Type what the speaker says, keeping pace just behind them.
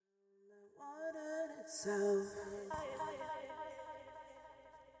itself.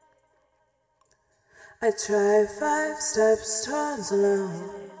 I try 5 steps towards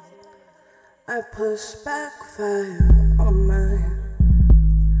alone. I push back fire on mine.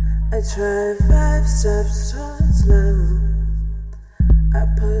 I try 5 steps towards love. I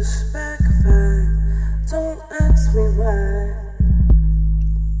push back fire. Don't ask me why.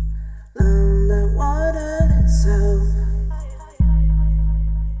 Love that watered itself.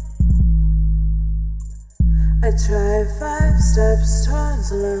 I try 5 steps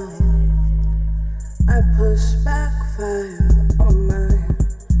towards alone. I push back fire on mine.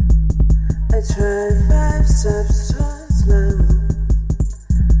 I try 5 steps towards love.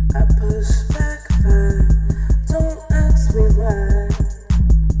 I push back fire. Don't ask me why.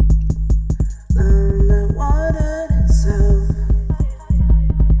 Love that watered itself.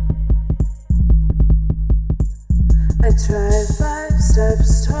 I try 5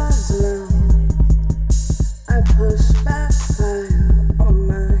 steps towards love. I push back fire on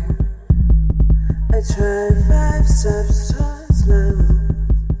mine. I try 5 steps towards love.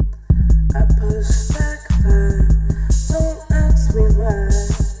 I push back fire. Don't ask me why.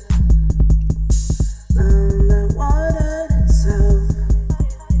 Love that watered itself.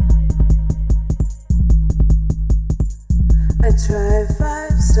 I try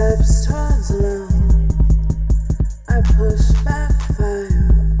 5 steps towards love. I push back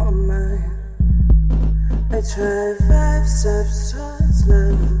fire on mine. I try 5 steps towards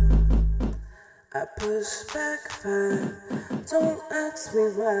love. I push back fire. Don't ask me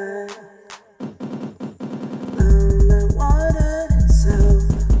why. Love that watered itself.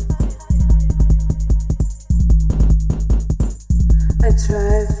 I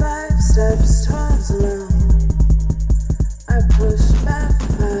try 5 steps towards love. I push back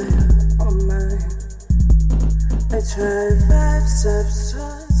fire on mine. I try 5 steps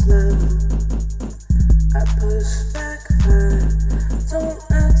towards love. I push back fire. Don't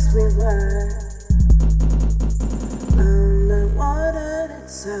ask me why. Love that watered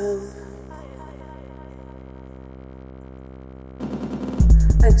itself.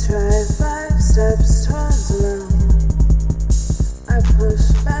 I try 5 steps towards love. I push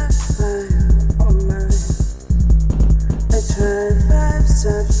back fire on mine. I try 5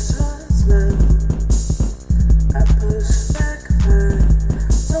 steps towards love. I push back fire.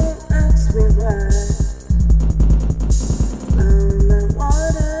 Don't ask me why. Love that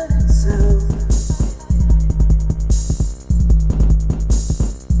watered itself.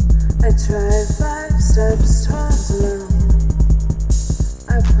 I try 5 steps towards love.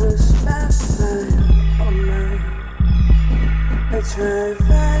 I push back fire on mine. I try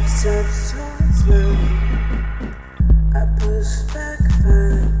 5 steps towards love. I push back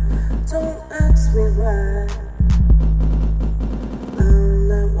fire. Don't ask me why. Love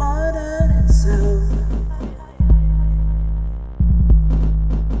that watered itself.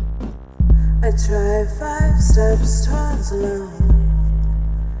 I try 5 steps towards love.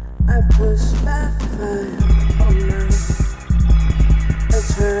 I push back fire on mine. I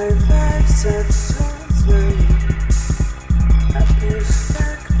try 5 steps towards love. I push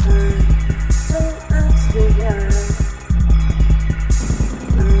back fire. Don't ask me why.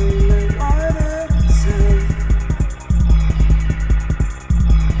 Love that watered itself.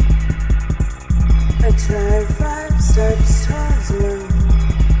 I try 5 steps towards love.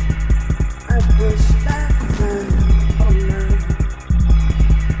 I push back fire on mine.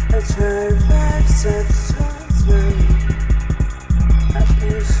 I try 5 steps towards love. I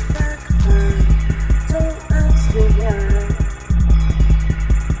push back fire. Don't ask me why.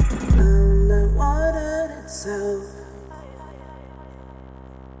 Love that watered itself.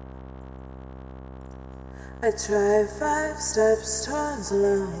 I try 5 steps towards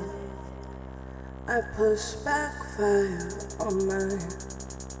love. I push back fire on mine.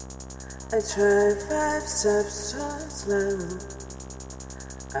 I try 5 steps towards love.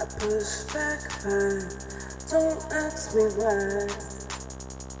 I push back fire. Don't ask me why.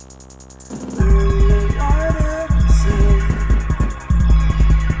 Love that watered itself.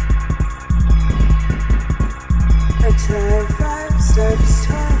 I try 5 steps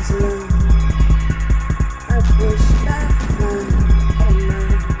towards love. I push back fire on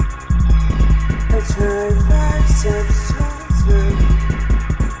mine. I try 5 steps towards love.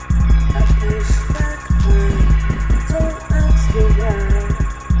 I push back fire. Don't ask me why.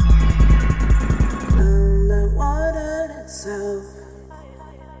 Love that watered itself.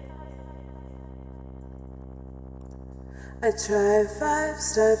 I try 5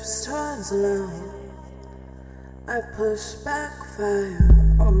 steps towards love. I push back fire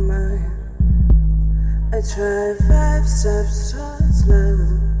on mine. I try 5 steps towards love.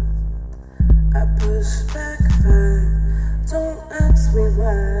 I push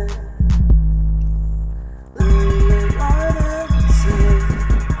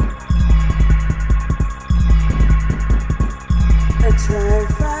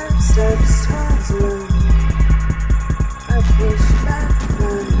back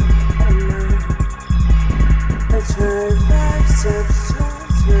five on mine. I try 5 steps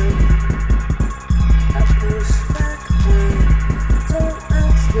towards love.